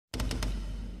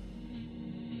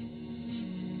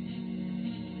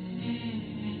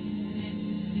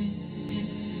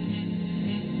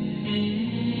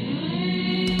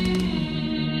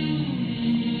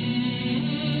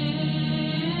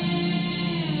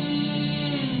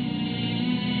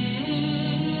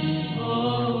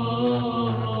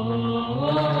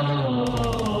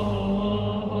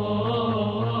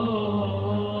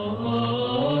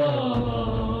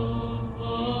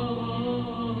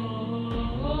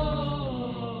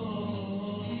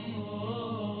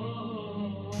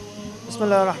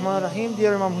Bismillah ar-Rahman ar-Rahim.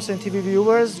 Dear Imam Hussein TV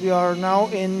viewers, we are now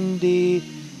in the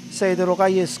Sayyid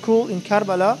Ruqayya school in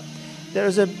Karbala. There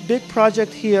is a big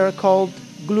project here called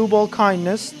Global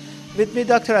Kindness. With me,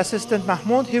 Dr. Assistant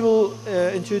Mahmoud. He will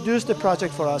introduce the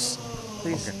project for us.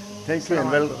 Please. Okay. Thank you, and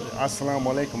well,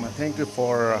 assalamu alaikum. Thank you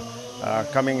for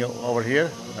coming over here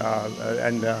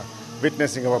and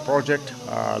witnessing our project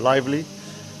lively.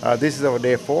 This is our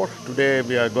day 4. Today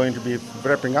we are going to be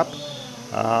wrapping up.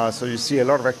 So you see a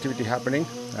lot of activity happening.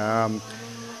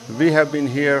 We have been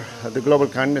here, the Global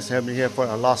Kindness have been here for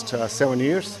the last 7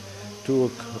 years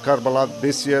to Karbala.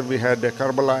 This year we had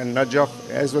Karbala and Najaf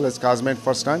as well as Kazmain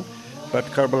first time, but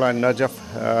Karbala and Najaf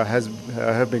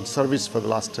have been serviced for the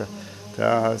last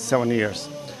 7 years.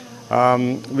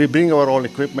 We bring our own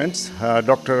equipments.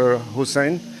 Dr.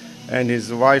 Hussein and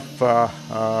his wife,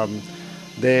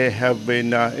 they have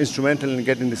been instrumental in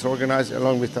getting this organized,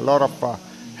 along with a lot of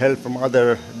help from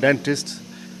other dentists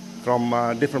from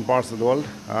different parts of the world,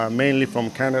 mainly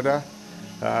from Canada,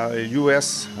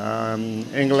 US,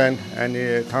 England, and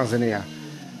Tanzania.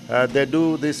 They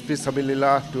do this fi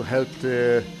sabilillah to help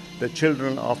the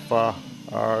children of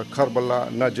Karbala,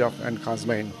 Najaf, and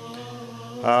Kazmain.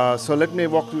 So let me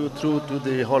walk you through to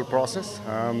the whole process.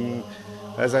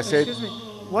 As I said, excuse me,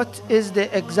 what is the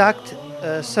exact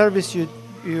service you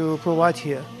provide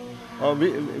here?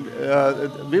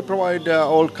 We provide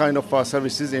all kind of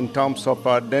services in terms of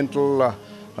dental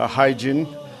hygiene,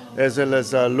 as well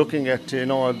as looking at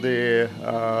the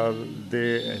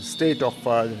state of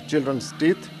children's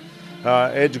teeth,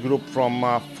 age group from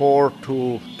 4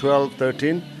 to 12,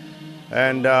 13.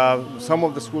 And some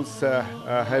of the schools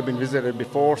have been visited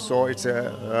before, so it's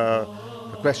a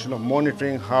question of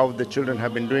monitoring how the children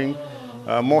have been doing.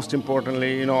 Most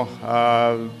importantly,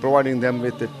 providing them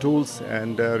with the tools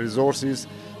and resources,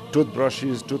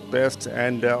 toothbrushes, toothpaste,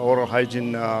 and oral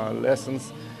hygiene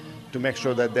lessons to make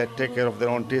sure that they take care of their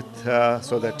own teeth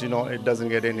so that it doesn't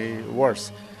get any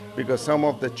worse. Because some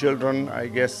of the children, I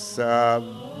guess,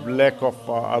 lack of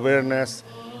awareness.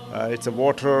 It's a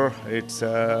water, it's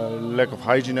a lack of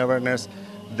hygiene awareness.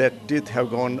 Their teeth have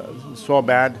gone so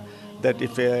bad that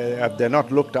if they're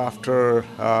not looked after,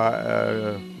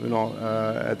 at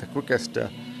the quickest,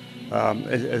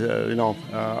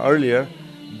 earlier,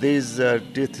 these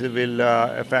teeth will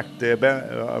affect the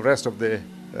rest of the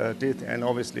teeth, and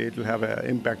obviously it will have an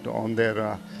impact on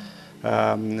their,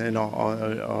 on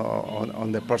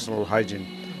their personal hygiene.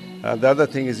 The other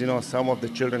thing is, some of the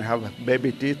children have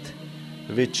baby teeth,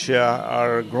 which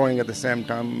are growing at the same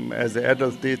time as the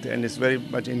adult teeth, and it's very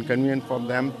much inconvenient for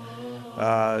them,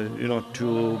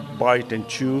 to bite and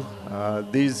chew.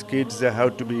 These kids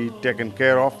have to be taken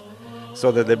care of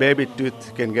so that the baby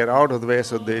tooth can get out of the way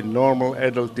so the normal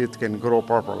adult teeth can grow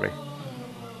properly.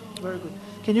 Very good.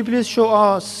 Can you please show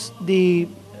us the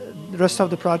rest of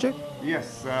the project?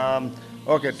 Yes.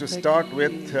 Okay, to start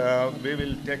with, we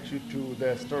will take you to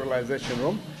the sterilization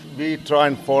room. We try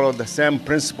and follow the same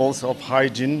principles of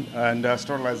hygiene and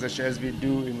sterilization as we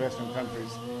do in Western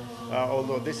countries.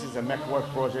 Although this is a MEC work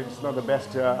project, it's not the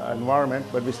best environment,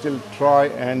 but we still try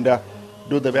and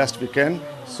do the best we can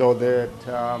so that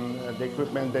the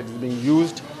equipment that is being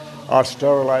used are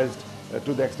sterilized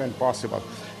to the extent possible.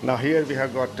 Now here we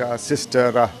have got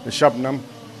Sister Shabnam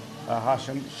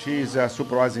Hashim. She's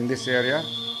supervising this area.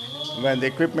 When the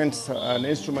equipment and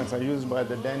instruments are used by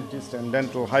the dentist and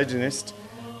dental hygienist,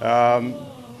 they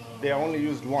are only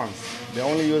used once. They're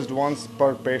only used once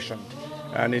per patient.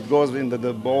 And it goes into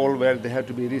the bowl where they have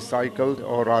to be recycled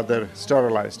or rather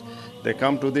sterilized. They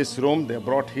come to this room, they're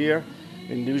brought here.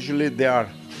 Individually, they are,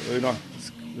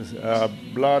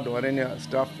 blood or any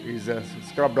stuff is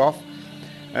scrubbed off.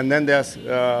 And then they are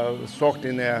soaked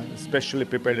in a specially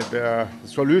prepared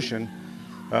solution,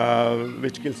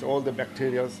 which kills all the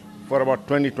bacteria for about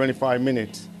 20-25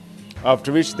 minutes.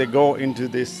 After which they go into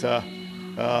this,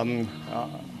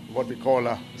 what we call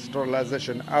a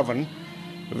sterilization oven,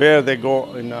 where they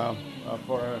go in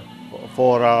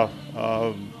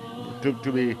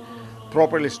to be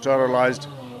properly sterilized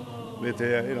with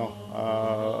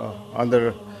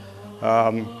under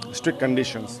strict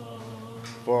conditions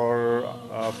for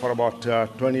about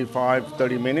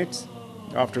 25-30 minutes.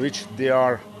 After which they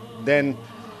are then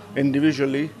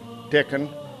individually taken.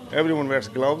 Everyone wears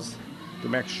gloves to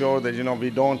make sure that we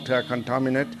don't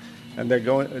contaminate. And they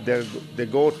go to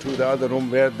the other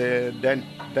room where the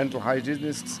dental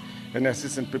hygienists and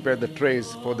assistants prepare the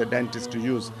trays for the dentist to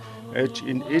use.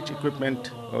 Each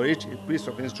equipment or each piece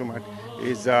of instrument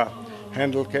is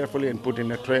handled carefully and put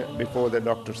in a tray before the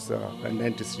doctors and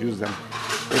dentists use them.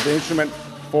 If the instrument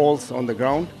falls on the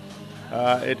ground,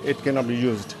 it cannot be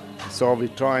used. So we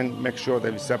try and make sure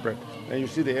that we separate. And you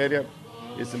see the area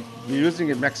we're using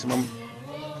it maximum,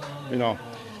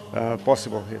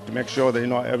 possible here to make sure that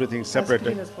everything is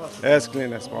separated as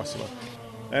clean as possible.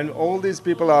 And all these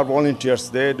people are volunteers.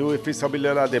 They do fi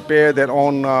sabilillah. They pay their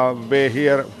own way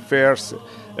here, fares,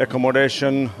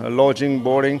 accommodation, lodging,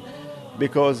 boarding,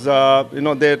 because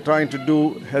they're trying to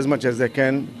do as much as they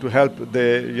can to help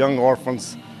the young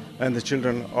orphans and the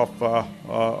children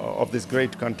of this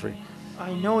great country.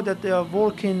 I know that they are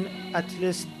working at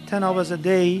least 10 hours a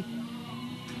day,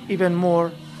 even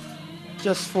more,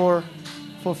 just for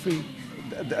free.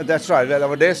 That's right. Well,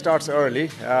 our day starts early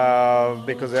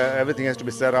because everything has to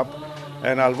be set up,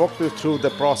 and I'll walk you through the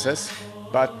process.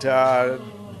 But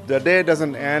the day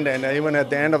doesn't end, and even at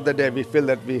the end of the day, we feel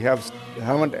that we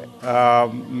haven't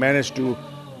managed to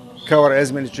cover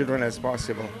as many children as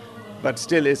possible. But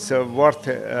still, it's worth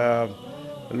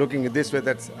looking at this way.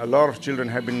 That a lot of children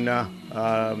have been,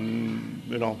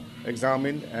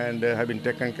 examined and have been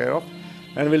taken care of.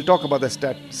 And we'll talk about the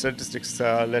statistics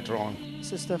later on.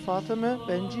 Sister Fatima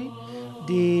Benji,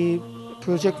 the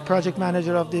project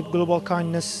manager of the Global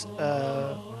Kindness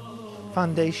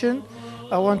Foundation.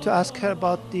 I want to ask her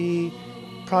about the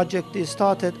project they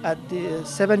started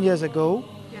 7 years ago.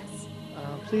 Yes.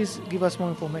 Please give us more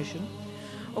information.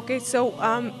 Okay, so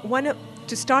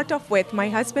to start off with, my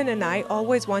husband and I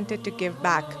always wanted to give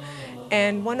back.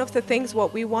 And one of the things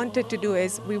what we wanted to do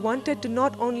is we wanted to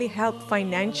not only help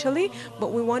financially,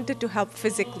 but we wanted to help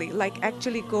physically, like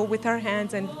actually go with our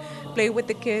hands and play with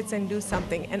the kids and do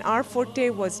something. And our forte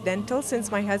was dental, since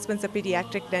my husband's a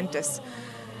pediatric dentist.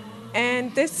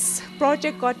 And this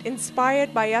project got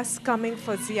inspired by us coming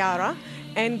for ziyara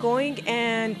and going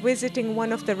and visiting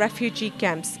one of the refugee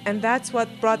camps. And that's what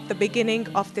brought the beginning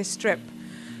of this trip.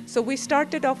 So we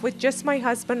started off with just my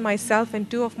husband, myself, and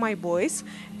 2 of my boys.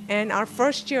 And our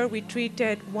first year, we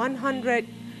treated 100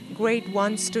 grade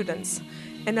 1 students.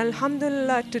 And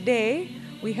alhamdulillah, today,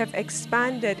 we have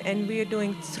expanded and we are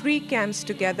doing 3 camps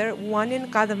together, one in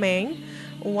Karbala,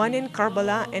 one in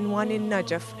Karbala, and one in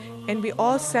Najaf. And we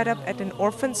all set up at an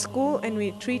orphan school, and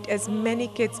we treat as many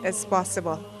kids as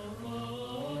possible.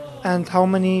 And how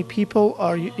many people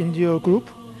are in your group?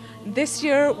 This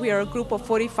year, we are a group of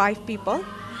 45 people.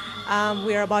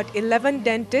 We are about 11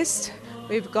 dentists.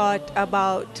 We've got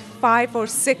about 5 or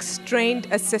 6 trained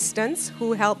assistants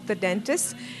who help the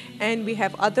dentists, and we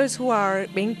have others who are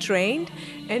being trained,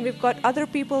 and we've got other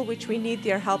people which we need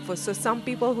their help with. So some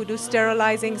people who do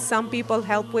sterilizing, some people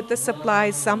help with the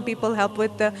supplies, some people help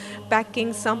with the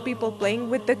packing, some people playing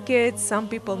with the kids, some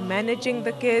people managing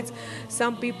the kids,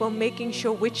 some people making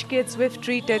sure which kids we've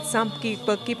treated, some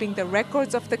people keeping the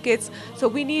records of the kids. So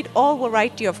we need all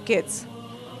variety of kids.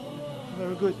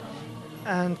 Very good.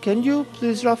 And can you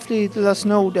please roughly let us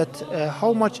know that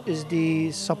how much is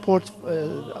the support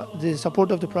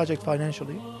of the project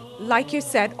financially? Like you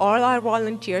said, all our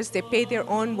volunteers, they pay their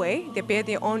own way, they pay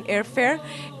their own airfare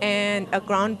and a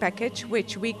ground package,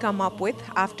 which we come up with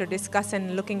after discussing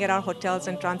and looking at our hotels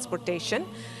and transportation.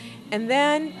 And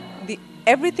then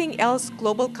everything else,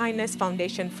 Global Kindness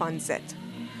Foundation funds it.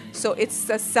 So it's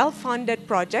a self-funded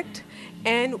project,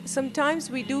 and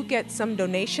sometimes we do get some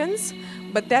donations,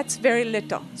 but that's very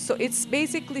little. So it's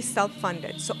basically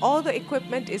self-funded. So all the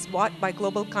equipment is bought by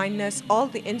Global Kindness, all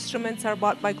the instruments are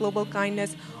bought by Global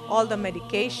Kindness, all the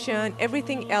medication,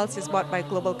 everything else is bought by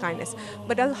Global Kindness.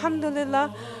 But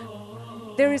alhamdulillah,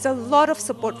 there is a lot of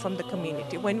support from the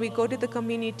community. When we go to the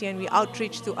community and we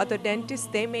outreach to other dentists,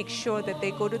 they make sure that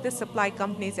they go to the supply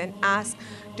companies and ask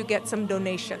to get some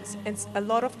donations. And a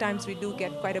lot of times we do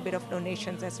get quite a bit of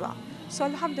donations as well. So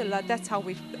alhamdulillah, that's how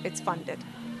it's funded.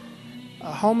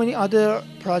 How many other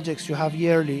projects you have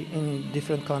yearly in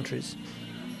different countries?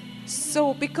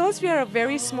 So because we are a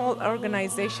very small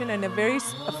organization and a very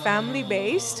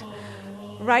family-based,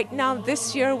 right now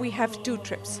this year we have 2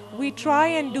 trips. We try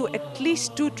and do at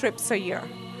least 2 trips a year.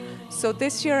 So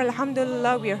this year,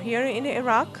 alhamdulillah, we are here in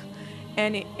Iraq,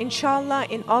 and inshallah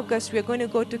in August we're going to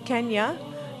go to Kenya,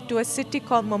 to a city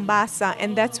called Mombasa,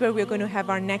 and that's where we're going to have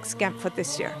our next camp for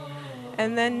this year.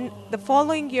 And then the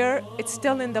following year, it's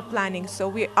still in the planning. So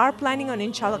we are planning on,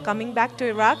 inshallah, coming back to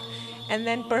Iraq, and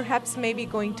then perhaps maybe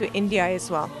going to India as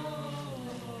well.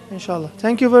 Inshallah.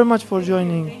 Thank you very much for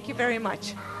joining. Thank you very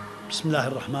much. بسم الله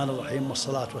الرحمن الرحيم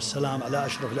والصلاة والسلام على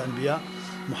أشرف الأنبياء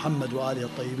محمد وآله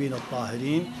الطيبين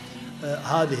الطاهرين.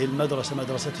 هذه المدرسة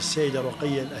مدرسة السيدة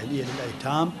رقية الأهلية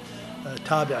للأيتام،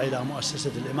 تابعة إلى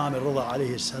مؤسسة الإمام الرضا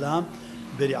عليه السلام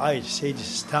برعاية السيد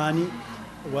السيستاني.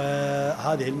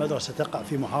 وهذه المدرسة تقع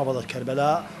في محافظة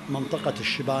كربلاء، منطقة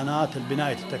الشبانات.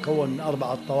 البناية تتكون من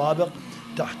 4 طوابق،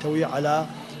 تحتوي على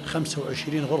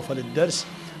 25 غرفة للدرس،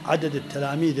 عدد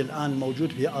التلاميذ الآن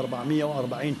موجود فيه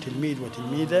 440 تلميذ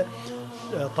وتلميذة،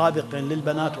 طابقين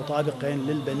للبنات وطابقين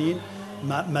للبنين،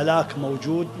 ملاك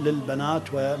موجود للبنات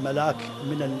وملاك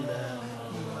من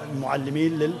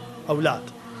المعلمين للأولاد.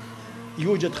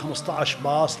 يوجد 15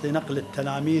 باص لنقل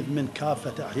التلاميذ من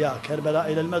كافة أحياء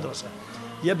كربلاء إلى المدرسة.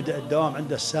 يبدأ الدوام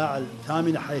عند الساعة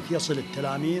 8 حيث يصل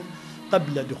التلاميذ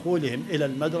قبل دخولهم إلى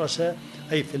المدرسة،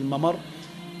 أي في الممر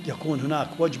يكون هناك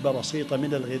وجبة بسيطة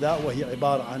من الغذاء، وهي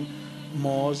عبارة عن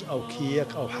موز أو كيك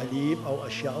أو حليب أو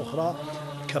أشياء أخرى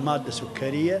كمادة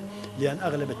سكرية، لأن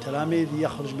أغلب التلاميذ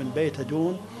يخرج من بيته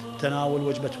دون تناول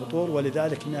وجبة فطور،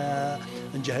 ولذلك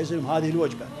نجهز لهم هذه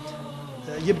الوجبة.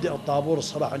 يبدأ الطابور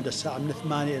الصباح عند الساعة من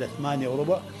 8 إلى 8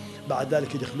 وربع، بعد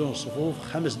ذلك يدخلون الصفوف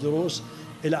 5 دروس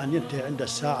إلى أن ينتهي عند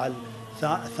الساعة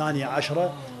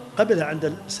 12. قبلها عند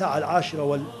الساعة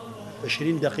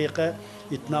 10:20 دقيقة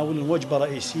يتناولون وجبة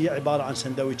رئيسية عبارة عن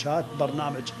سندويشات،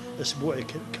 برنامج أسبوعي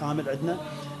كامل عندنا،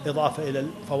 إضافة إلى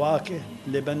الفواكه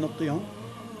اللي بنعطيهم.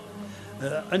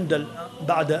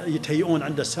 بعد يتهيئون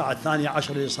عند الساعة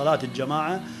 12 لصلاة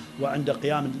الجماعة، وعند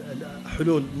قيام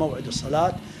حلول موعد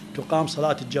الصلاة تقام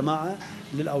صلاة الجماعة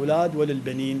للأولاد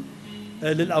وللبنين،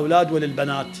 للأولاد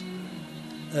وللبنات.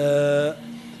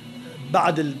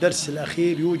 بعد الدرس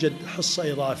الأخير يوجد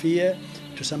حصة إضافية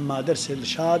تسمى درس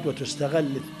الإرشاد، وتستغل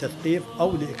للتثقيف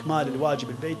أو لإكمال الواجب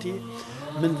البيتي.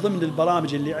 من ضمن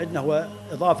البرامج اللي عندنا هو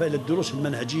إضافة إلى الدروس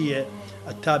المنهجية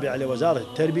التابعة لوزارة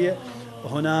التربية،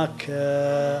 هناك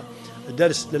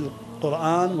درس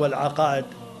للقرآن والعقائد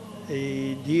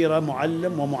يديره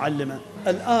معلم ومعلمة.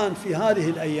 الآن في هذه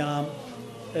الأيام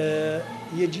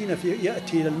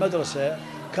يأتي للمدرسة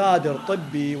كادر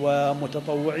طبي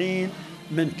ومتطوعين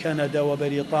من كندا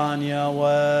وبريطانيا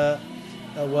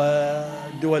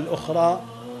ودول أخرى،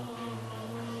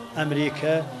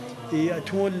 أمريكا،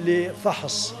 يأتون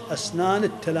لفحص أسنان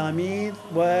التلاميذ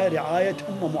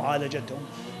ورعايتهم ومعالجتهم.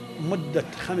 مدة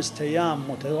 5 أيام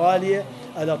متوالية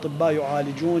الأطباء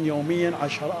يعالجون يوميا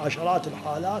عشرات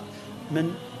الحالات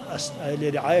من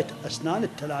لرعاية أسنان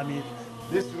التلاميذ.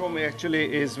 This room actually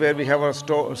is where we have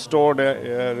stored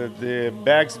the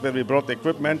bags where we brought the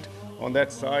equipment. On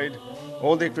that side,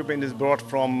 all the equipment is brought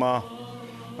from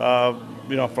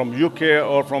from UK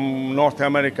or from North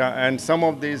America, and some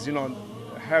of these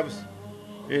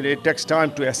it takes time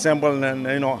to assemble and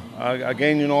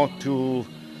again to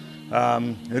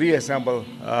reassemble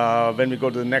when we go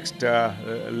to the next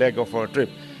leg of our trip.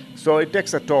 So it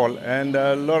takes a toll, and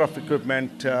a lot of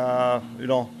equipment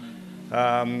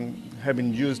have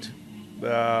been used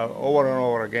over and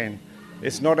over again.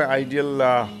 It's not an ideal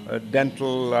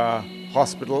dental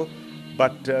hospital,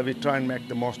 but we try and make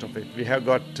the most of it. We have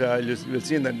got, you'll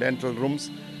see in the dental rooms,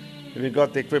 we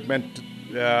got the equipment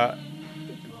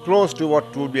close to what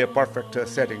would be a perfect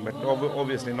setting, but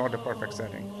obviously not a perfect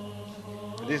setting.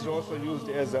 This is also used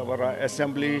as our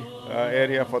assembly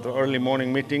area for the early morning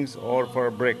meetings or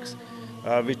for breaks,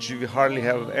 which we hardly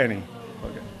have any.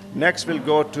 Okay. Next, we'll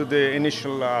go to the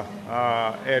initial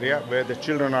area where the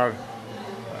children are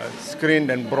screened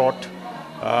and brought,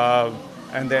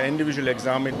 and they're individually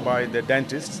examined by the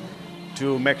dentists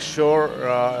to make sure,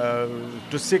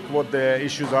 to seek what the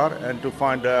issues are and to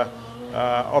find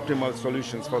optimal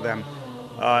solutions for them.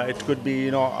 It could be,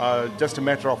 just a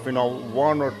matter of,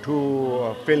 1 or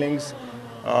 2 fillings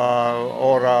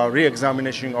or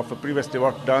re-examination of a previously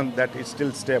work done that is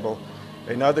still stable.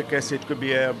 In other cases, it could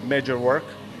be a major work.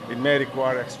 It may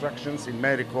require extractions. It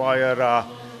may require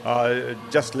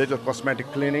just little cosmetic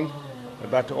cleaning.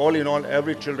 But all in all,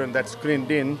 every children that's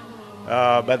screened in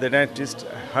by the dentist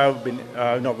have been,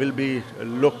 will be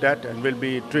looked at and will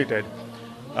be treated.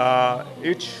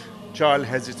 Each child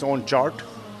has its own chart,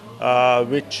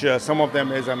 which some of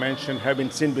them, as I mentioned, have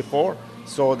been seen before.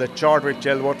 So the chart will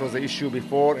tell what was the issue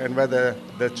before and whether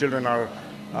the children are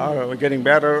getting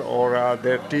better or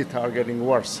their teeth are getting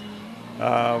worse.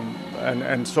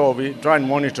 And so we try and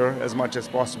monitor as much as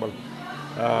possible.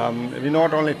 We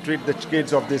not only treat the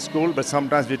kids of this school, but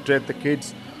sometimes we treat the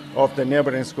kids of the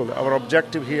neighboring school. Our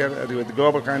objective here with the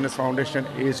Global Kindness Foundation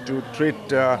is to treat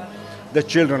the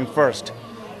children first.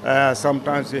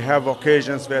 Sometimes we have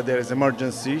occasions where there is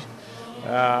emergency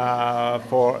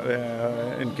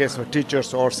in case of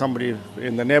teachers or somebody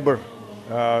in the neighbor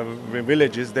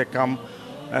villages. They come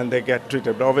and they get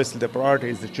treated. But obviously the priority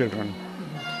is the children.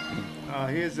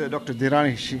 Here's Dr.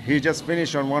 Dirani. He just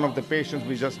finished on one of the patients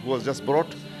was just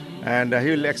brought, and he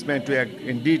will explain to you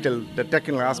in detail the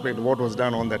technical aspect of what was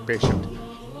done on that patient.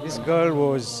 This girl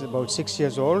was about 6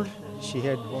 years old. She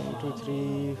had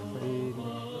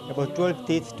about 12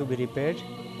 teeth to be repaired.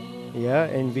 Yeah,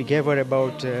 and we gave her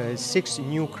about 6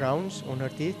 new crowns on her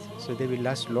teeth, so they will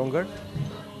last longer.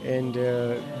 and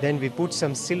then we put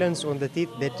some sealants on the teeth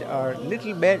that are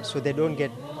little bad, so they don't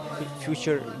get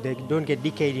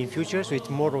decayed in future. So it's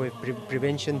more of a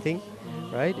prevention thing,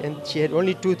 right? And she had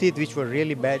only 2 teeth which were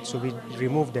really bad, so we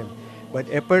removed them. But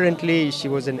apparently she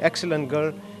was an excellent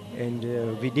girl, and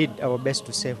we did our best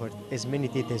to save her as many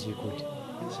teeth as we could.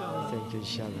 Inshallah. Thank you,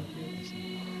 inshallah.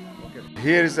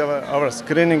 Here is our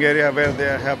screening area where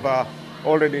they have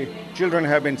already, children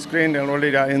have been screened and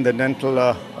already are in the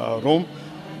dental room.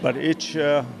 But each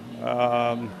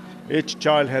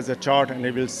child has a chart, and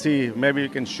you will see, maybe we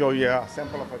can show you a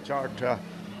sample of a chart.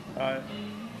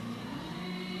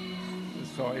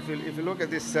 So if you look at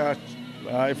this,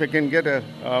 if you can get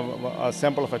a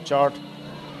sample of a chart,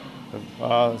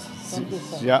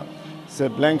 yeah, it's a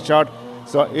blank chart.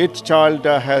 So each child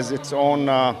has its own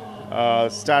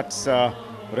stats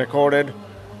recorded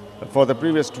for the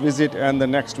previous visit and the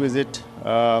next visit,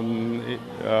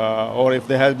 or if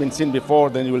they have been seen before,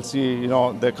 then you will see,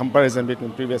 the comparison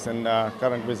between previous and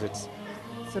current visits.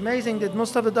 It's amazing that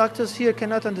most of the doctors here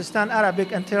cannot understand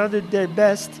Arabic and try their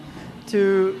best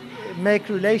to make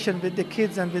relation with the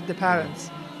kids and with the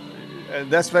parents.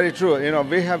 That's very true.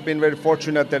 We have been very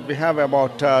fortunate that we have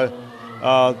about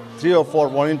 3 or 4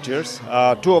 volunteers.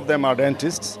 2 of them are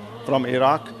dentists from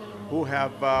Iraq who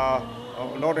have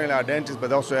not only are dentists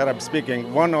but also Arab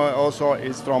speaking. One also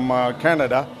is from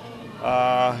Canada.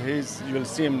 You'll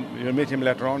see him, you'll meet him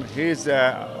later on. He's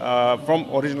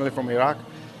originally from Iraq,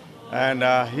 and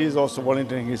he's also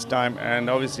volunteering his time, and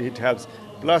obviously it helps.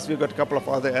 Plus we've got a couple of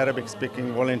other Arabic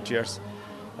speaking volunteers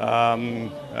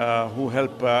who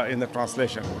help in the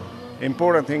translation.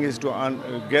 Important thing is to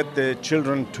get the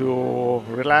children to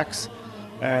relax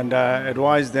and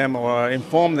advise them or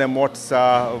inform them what's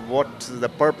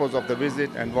the purpose of the visit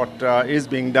and what is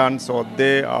being done, so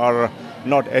they are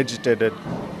not agitated.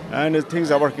 And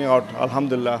things are working out,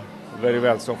 alhamdulillah, very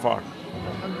well so far.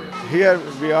 Here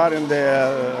we are in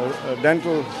the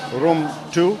dental room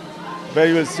 2, where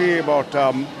you will see about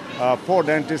 4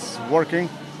 dentists working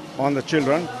on the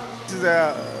children. This is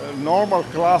a normal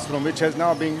classroom which has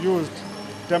now been used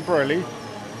temporarily.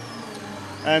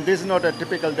 And this is not a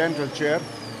typical dental chair,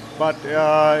 but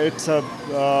it's a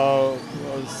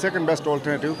second best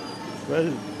alternative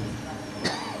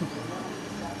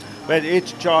where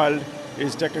each child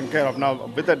is taken care of. Now,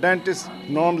 with a dentist,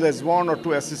 normally there's 1 or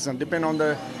 2 assistants, depending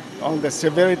on the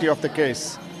severity of the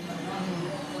case.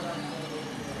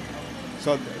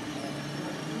 So,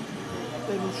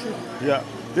 yeah,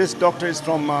 this doctor is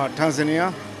from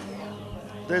Tanzania.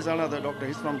 There's another doctor,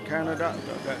 he's from Canada,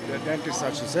 the dentist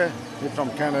I should say, he's from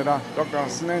Canada. Dr.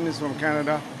 Hussein is from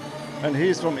Canada, and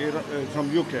he's from UK.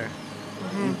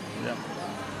 Mm-hmm.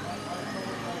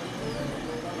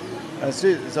 Yeah.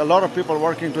 See, there's a lot of people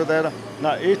working together.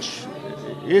 Now each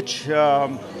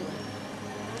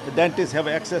dentist have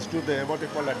access to the what they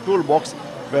call a toolbox,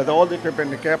 where all the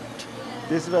equipment is kept.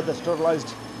 This is where the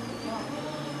sterilized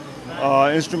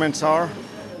instruments are.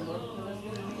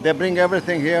 They bring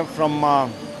everything here from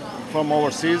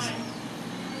overseas,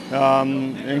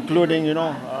 including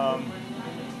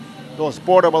those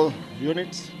portable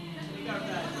units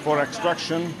for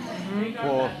extraction,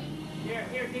 for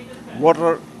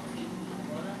water,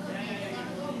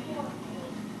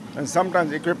 and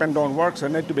sometimes equipment don't work, so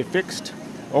it need to be fixed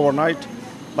overnight.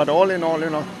 But all in all,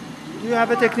 Do you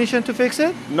have a technician to fix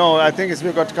it? No, I think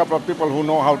we've got a couple of people who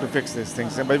know how to fix these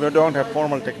things, but we don't have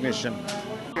formal technician.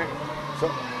 Okay. So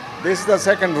this is the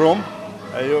second room.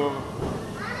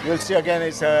 You'll see again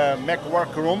it's a mech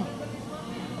work room.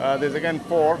 There's again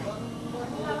four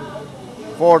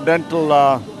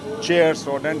dental chairs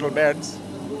or dental beds.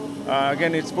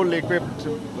 Again, it's fully equipped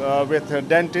with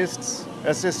dentists,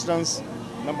 assistants,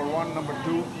 number 1, number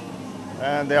 2,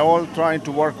 and they're all trying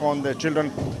to work on the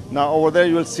children. Now over there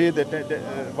you will see that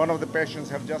one of the patients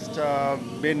have just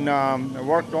been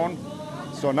worked on.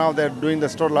 So now they're doing the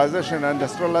sterilization, and the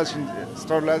sterilization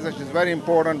is very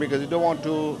important because you don't want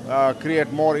to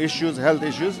create more issues, health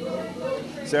issues.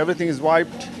 So everything is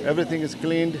wiped, everything is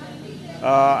cleaned,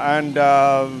 and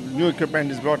new equipment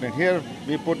is brought in. Here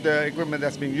we put the equipment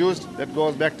that's being used that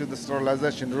goes back to the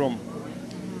sterilization room.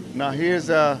 Now here's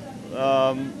a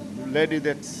lady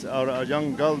or a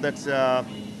young girl that's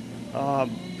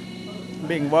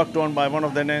being worked on by one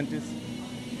of the dentists.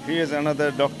 Here's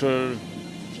another Dr.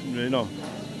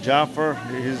 Jaffer.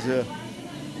 He's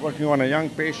working on a young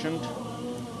patient.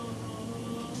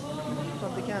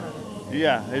 From Canada.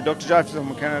 Yeah, Dr. Jaffer is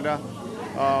from Canada.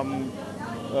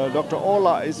 Dr.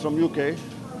 Ola is from UK.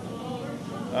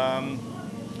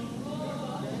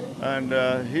 And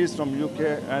he's from UK,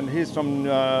 and he's from,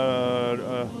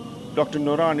 Dr.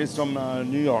 Nuran is from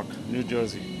New York, New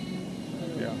Jersey.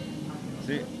 Yeah.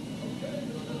 See.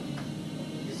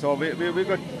 So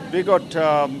we got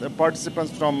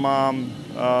participants from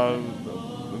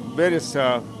various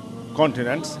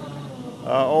continents,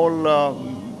 all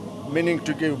meaning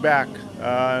to give back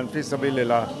and fi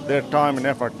sabilillah, their time and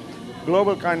effort.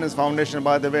 Global Kindness Foundation,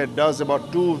 by the way, does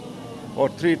about 2 or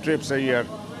 3 trips a year.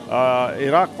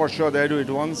 Iraq, for sure, they do it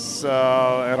once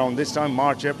around this time,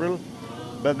 March, April.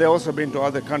 But they've also been to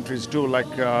other countries too, like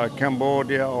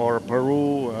Cambodia or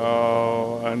Peru.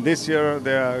 And this year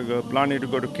they're planning to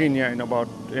go to Kenya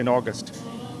in August.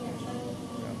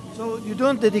 So you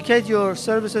don't dedicate your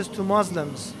services to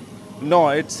Muslims? No,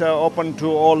 it's open to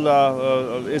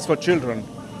all. It's for children.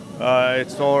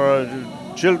 It's for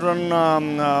children,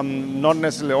 not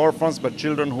necessarily orphans, but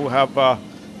children who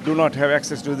do not have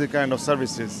access to this kind of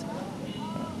services.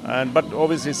 But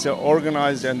obviously it's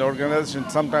organized, and the organization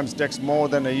sometimes takes more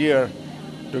than a year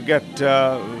to get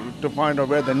to find out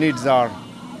where the needs are.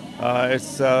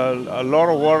 It's a lot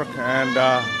of work and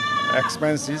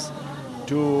expenses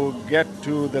to get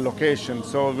to the location.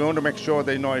 So we want to make sure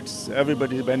that it's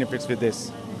everybody benefits with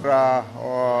this.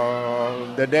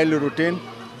 The daily routine.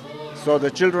 So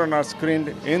the children are screened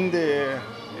in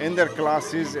their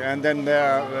classes, and then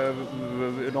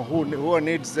who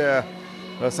needs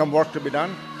some work to be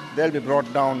done, they'll be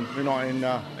brought down, in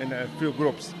a few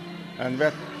groups, and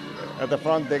at the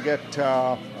front they get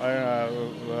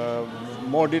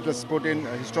more details put in,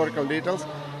 historical details,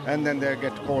 and then they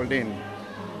get called in.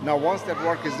 Now, once that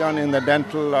work is done in the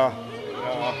dental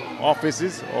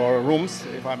offices or rooms,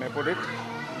 if I may put it,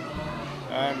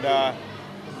 and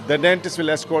the dentist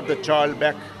will escort the child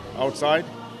back outside,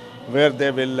 where they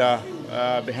will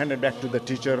be handed back to the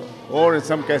teacher, or in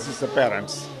some cases the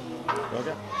parents.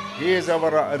 Okay. Here is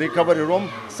our recovery room,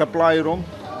 supply room.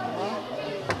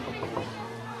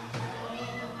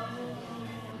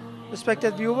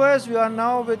 Respected viewers, we are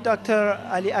now with Dr.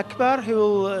 Ali Akbar. He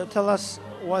will tell us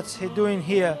what's he doing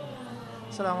here.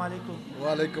 Assalamu alaikum.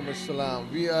 Wa alaikum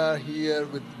assalam. We are here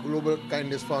with Global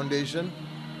Kindness Foundation,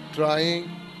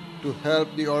 trying to help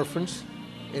the orphans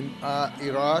in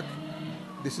Iraq.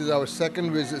 This is our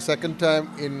second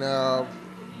time in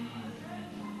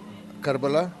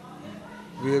Karbala.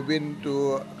 We have been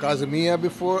to Kazimiya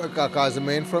before,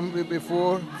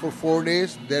 before for 4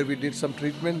 days. There we did some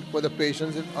treatment for the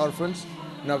patients and orphans.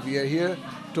 Now we are here.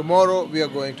 Tomorrow we are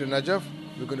going to Najaf.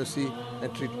 We're going to see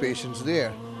and treat patients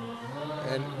there.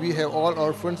 And we have all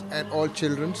orphans and all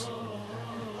children.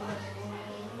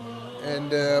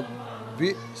 And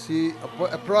we see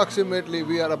approximately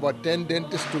we are about 10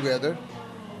 dentists together.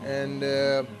 And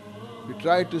we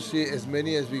try to see as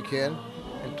many as we can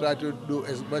and try to do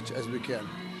as much as we can.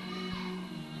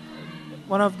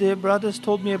 One of the brothers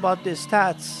told me about the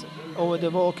stats over the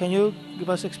wall. Can you give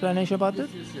us explanation about that?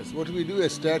 Yes. What we do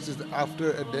as stats is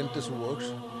after a dentist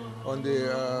works on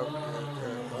the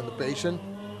patient,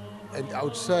 and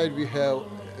outside we have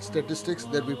statistics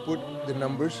that we put the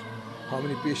numbers, how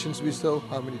many patients we saw,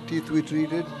 how many teeth we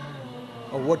treated,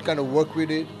 or what kind of work we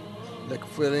did, like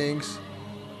fillings,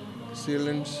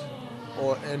 sealants,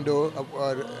 or endo,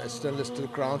 or stainless steel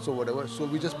crowns, or whatever. So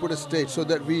we just put a stage so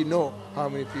that we know how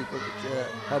many people,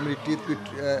 how many teeth we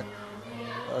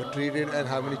treated, and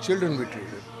how many children we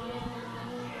treated.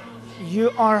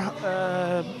 You are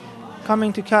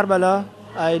coming to Karbala,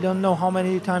 I don't know how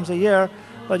many times a year,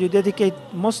 but you dedicate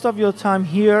most of your time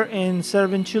here in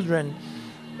serving children.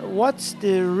 What's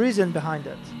the reason behind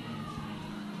that?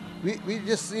 We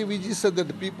just said that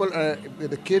the people,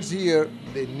 the kids here,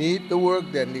 they need the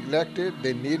work, they're neglected,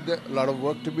 they need a lot of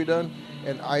work to be done,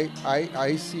 and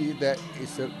I see that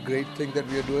it's a great thing that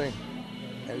we are doing,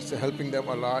 and it's helping them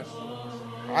a lot.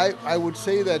 I would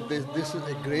say that this is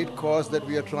a great cause that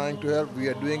we are trying to help. We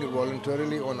are doing it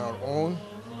voluntarily on our own,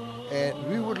 and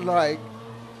we would like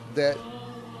that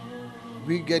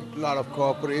we get a lot of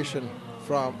cooperation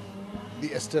from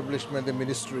the establishment, the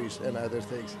ministries, and other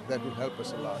things. That will help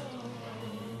us a lot.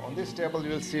 On this table,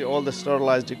 you will see all the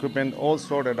sterilized equipment all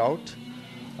sorted out.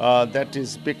 That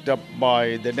is picked up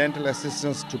by the dental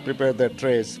assistants to prepare their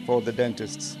trays for the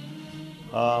dentists.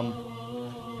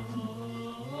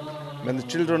 When the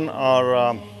children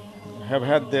have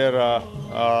had their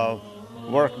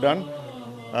work done,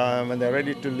 when they're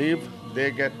ready to leave,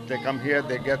 they come here,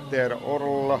 they get their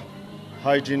oral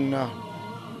hygiene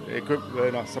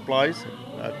supplies,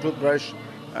 toothbrush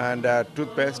and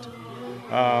toothpaste,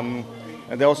 and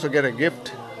they also get a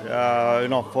gift,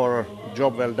 for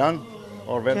job well done.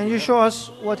 Can you show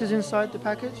us what is inside the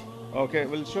package? Okay,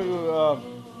 we'll show you.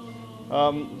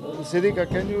 Siddiqa,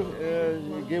 can you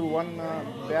give one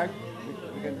bag?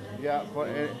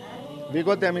 We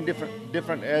got them in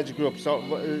different age groups. So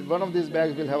one of these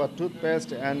bags will have a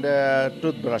toothpaste and a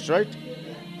toothbrush, right?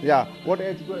 Yeah. What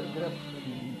age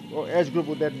group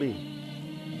would that be?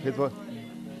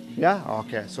 Yeah.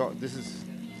 Okay. So this is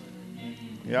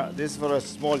for a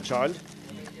small child.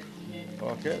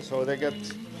 Okay. So they get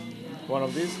one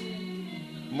of these.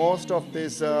 Most of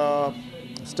this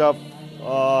stuff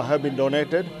have been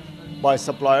donated by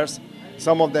suppliers.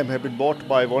 Some of them have been bought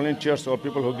by volunteers or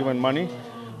people who have given money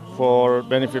for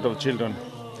benefit of children.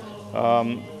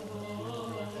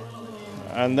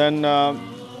 And then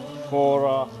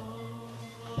for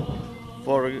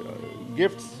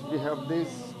gifts, we have this,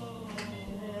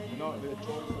 the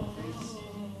choice of these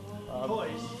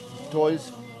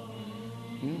toys.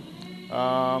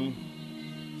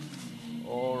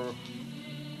 Or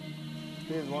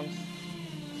these ones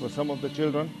for some of the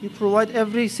children. You provide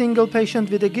every single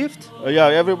patient with a gift? Yeah,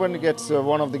 everyone gets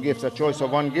one of the gifts, a choice of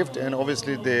one gift, and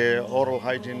obviously the oral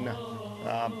hygiene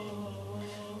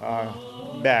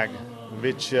bag,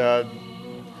 which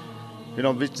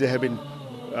which they have been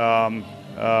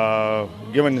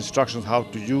given instructions how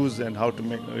to use and how to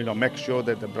make sure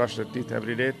that they brush their teeth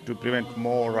every day to prevent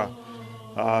more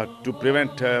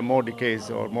more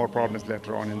decays or more problems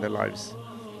later on in their lives.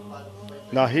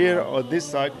 Now here on this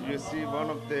side, you see one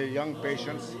of the young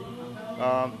patients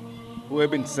who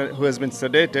has been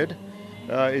sedated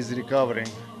is recovering,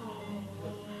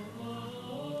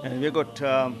 and we got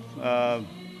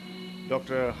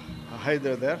Dr.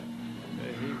 Haider there.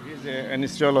 He's an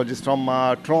anesthesiologist from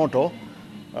Toronto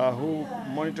who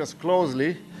monitors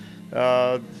closely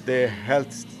the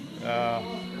health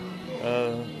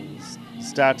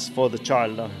stats for the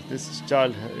child. This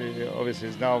child obviously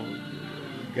is now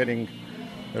getting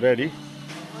ready.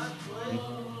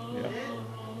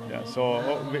 Yeah. So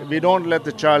we don't let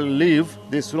the child leave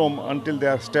this room until they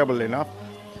are stable enough.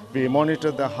 We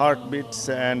monitor the heartbeats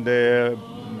and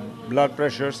blood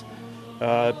pressures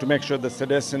to make sure the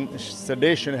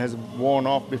sedation has worn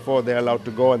off before they are allowed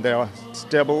to go and they are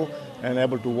stable and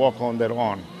able to walk on their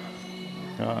own.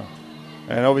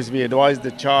 And obviously we advise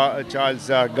the child's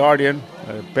guardian,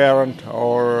 parent,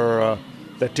 or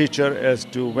the teacher as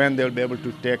to when they'll be able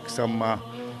to take some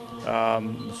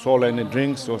swollen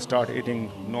drinks or start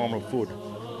eating normal food.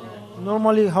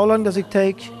 Normally, how long does it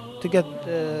take to get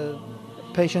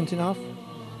patient enough?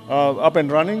 Up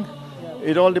and running?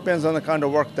 It all depends on the kind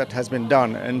of work that has been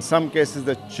done. In some cases,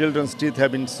 the children's teeth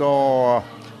have been so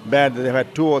bad that they've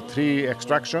had 2 or 3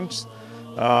 extractions,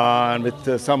 and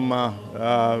with some more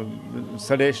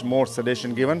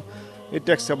sedation given. It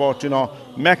takes about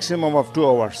maximum of 2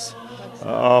 hours.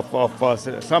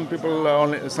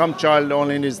 Some child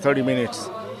only needs 30 minutes,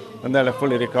 and they're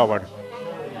fully recovered.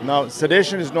 Now,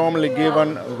 sedation is normally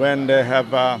given when they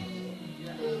have.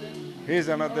 Here's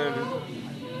another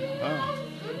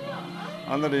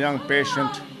young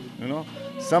patient.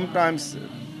 Sometimes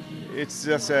it's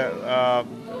just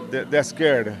they're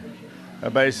scared,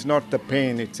 but it's not the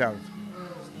pain itself.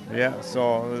 Yeah.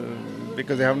 So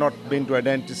because they have not been to a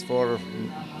dentist for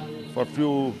a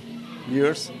few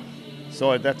years.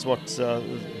 So that's what's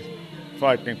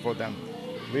frightening for them.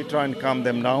 We try and calm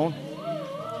them down,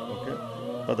 okay?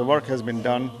 But the work has been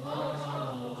done.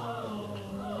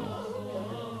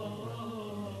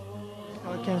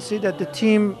 I can see that the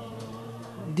team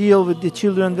deal with the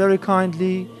children very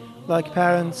kindly, like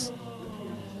parents.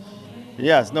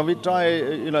 Yes. No, we try.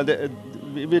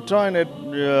 We try and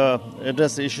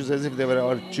address the issues as if they were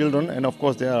our children, and of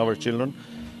course they are our children.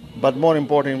 But more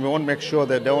important, we want to make sure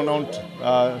that they don't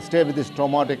stay with this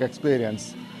traumatic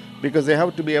experience, because they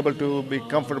have to be able to be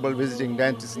comfortable visiting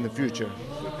dentists in the future.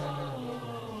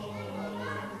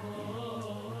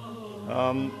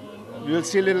 You'll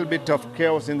see a little bit of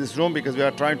chaos in this room because we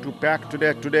are trying to pack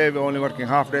today. Today we're only working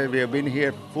half day. We have been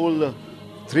here full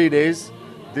 3 days.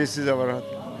 This is our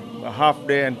half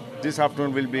day, and this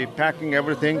afternoon we'll be packing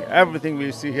everything. Everything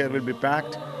we see here will be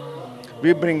packed.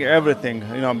 We bring everything,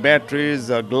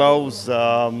 batteries, gloves,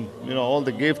 all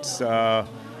the gifts,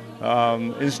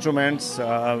 instruments,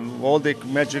 all the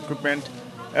magic equipment.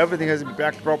 Everything has been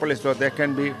packed properly so they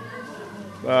can be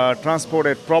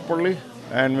transported properly.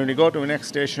 And when we go to the next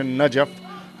station, Najaf,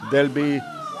 they'll be,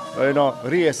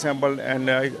 reassembled, and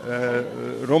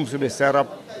rooms will be set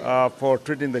up for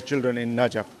treating the children in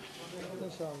Najaf.